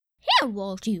Well,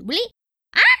 Wall Street, Willie,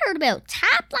 I heard about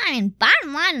top line and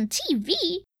bottom line on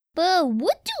TV, but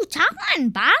what do top line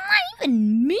and bottom line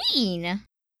even mean?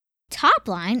 Top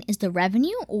line is the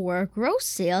revenue or gross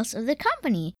sales of the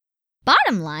company.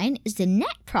 Bottom line is the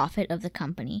net profit of the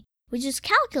company, which is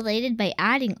calculated by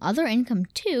adding other income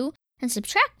to and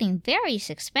subtracting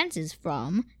various expenses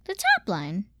from the top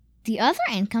line. The other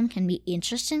income can be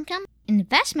interest income,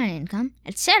 investment income,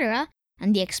 etc.,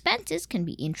 and the expenses can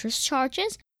be interest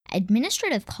charges,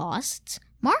 administrative costs,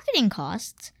 marketing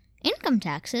costs, income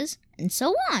taxes, and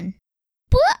so on.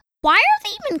 But why are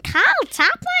they even called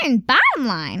top line and bottom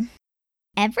line?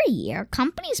 Every year,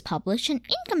 companies publish an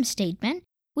income statement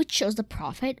which shows the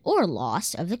profit or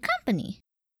loss of the company.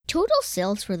 Total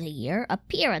sales for the year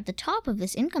appear at the top of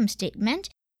this income statement,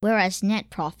 whereas net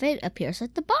profit appears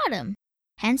at the bottom.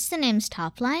 Hence the names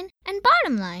top line and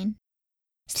bottom line.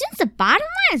 Since the bottom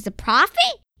line is the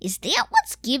profit, is that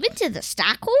what's given to the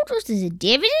stockholders as a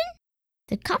dividend?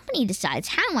 The company decides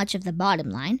how much of the bottom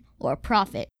line, or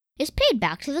profit, is paid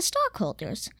back to the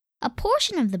stockholders. A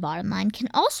portion of the bottom line can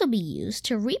also be used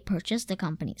to repurchase the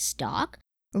company's stock,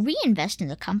 reinvest in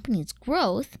the company's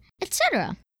growth,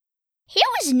 etc. How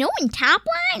is knowing top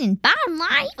line and bottom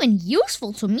line even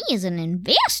useful to me as an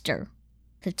investor?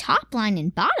 The top line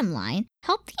and bottom line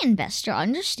help the investor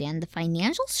understand the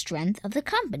financial strength of the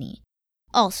company.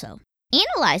 Also,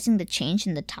 analyzing the change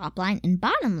in the top line and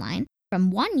bottom line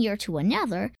from one year to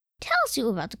another tells you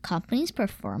about the company's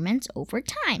performance over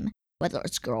time, whether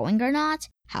it's growing or not,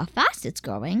 how fast it's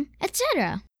growing,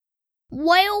 etc.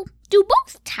 Well, do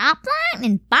both top line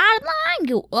and bottom line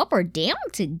go up or down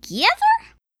together?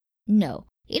 No,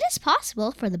 it is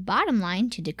possible for the bottom line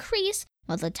to decrease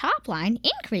while the top line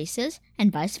increases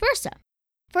and vice versa.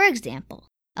 For example,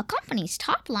 a company's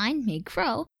top line may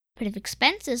grow, but if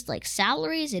expenses like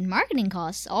salaries and marketing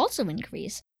costs also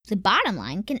increase, the bottom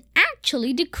line can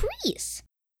actually decrease.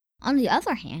 On the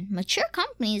other hand, mature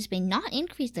companies may not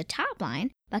increase the top line,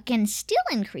 but can still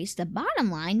increase the bottom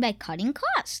line by cutting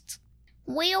costs.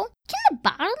 Well, can the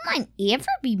bottom line ever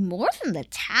be more than the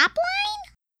top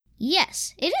line?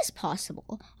 Yes, it is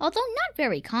possible, although not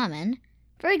very common.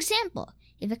 For example,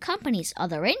 if a company's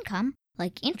other income,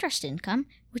 like interest income,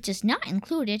 which is not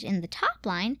included in the top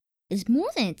line, is more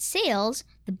than its sales,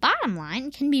 the bottom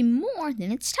line can be more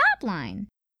than its top line.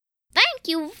 Thank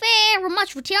you very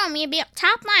much for telling me about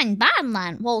top line and bottom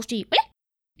line, Wall Street.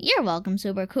 You're welcome,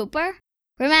 Super Cooper.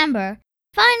 Remember,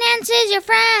 finance is your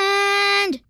friend!